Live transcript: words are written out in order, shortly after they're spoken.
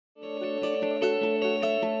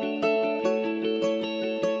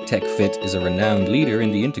TechFit is a renowned leader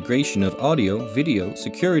in the integration of audio, video,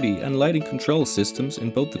 security and lighting control systems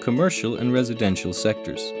in both the commercial and residential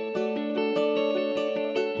sectors.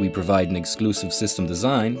 We provide an exclusive system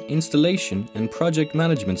design, installation and project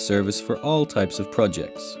management service for all types of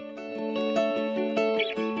projects.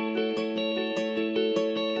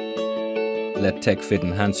 Let TechFit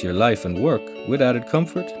enhance your life and work with added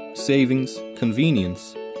comfort, savings,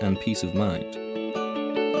 convenience and peace of mind.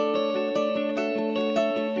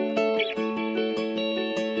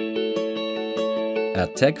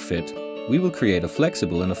 At TechFit, we will create a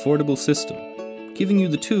flexible and affordable system, giving you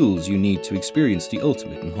the tools you need to experience the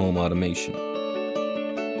ultimate in home automation.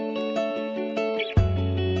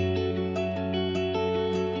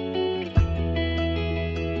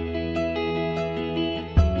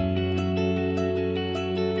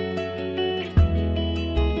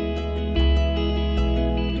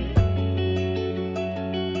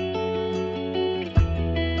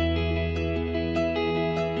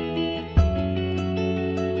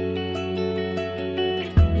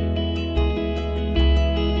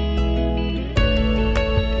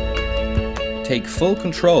 Take full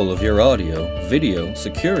control of your audio, video,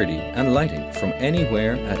 security and lighting from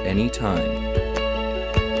anywhere at any time.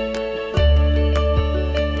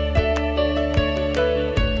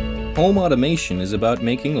 Home automation is about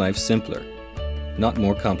making life simpler, not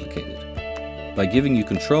more complicated, by giving you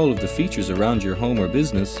control of the features around your home or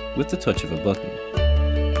business with the touch of a button.